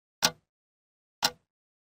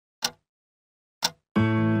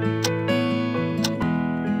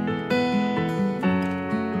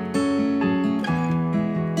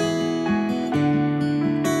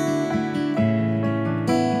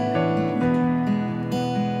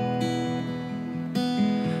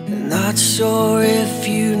Not sure if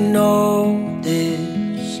you know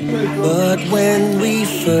this, but when we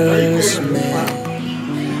first met,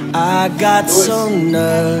 I got so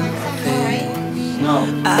nervous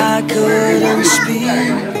I couldn't speak.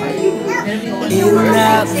 In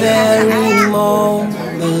that very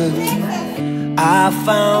moment, I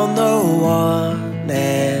found the one,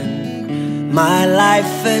 and my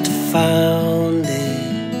life had found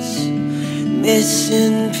its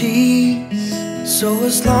missing piece. So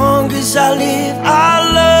as long as I live, I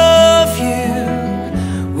love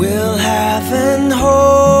you, will have and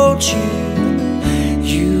hold you.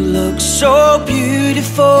 You look so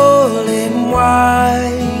beautiful in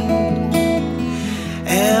white,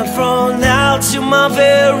 and from now to my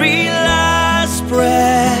very last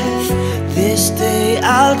breath, this day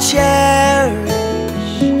I'll cherish.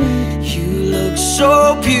 You look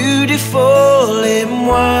so beautiful in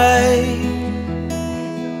white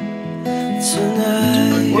tonight.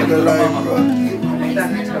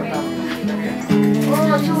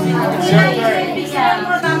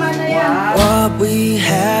 What we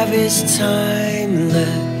have is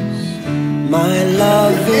timeless. My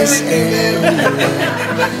love is endless.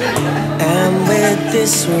 And with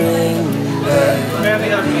this ring,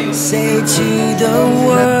 say to the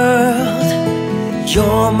world,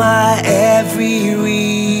 you're my every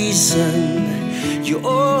reason. You're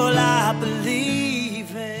all I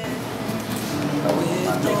believe in.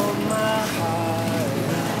 With all my heart.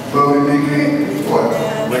 But we make it what?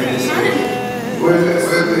 Where is it? Where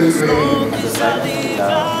is it? As a sign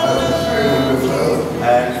of love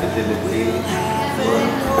and fidelity.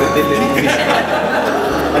 Fidelity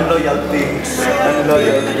and loyalty. And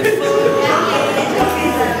loyalty.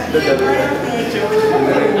 The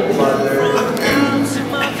Father,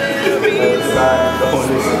 the Son, the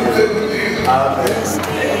Holy Spirit. Amen.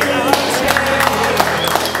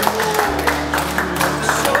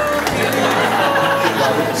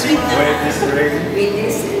 Wear this ring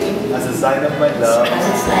as a sign of my love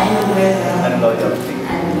and loyalty.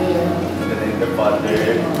 In the name of the Father,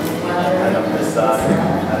 and of the Son,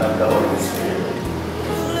 and of the Holy Spirit.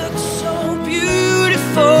 You look so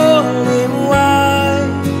beautiful in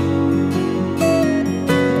white.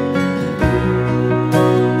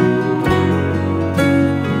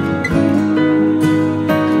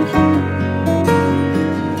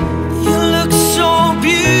 You look so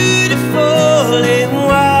beautiful in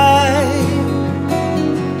white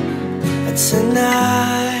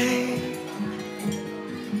tonight.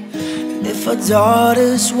 And if our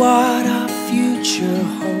daughter's what our future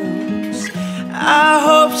holds, I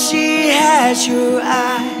hope she has your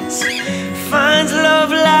eyes, finds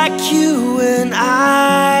love like you and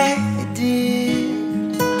I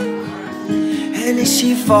did. And if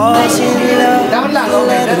she falls in love,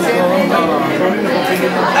 let her go.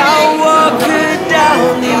 I'll walk her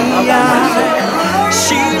down the aisle.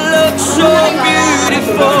 She looks so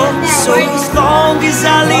beautiful. So as long as I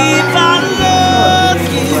live, I love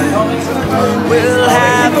you, will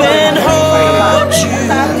have and hold.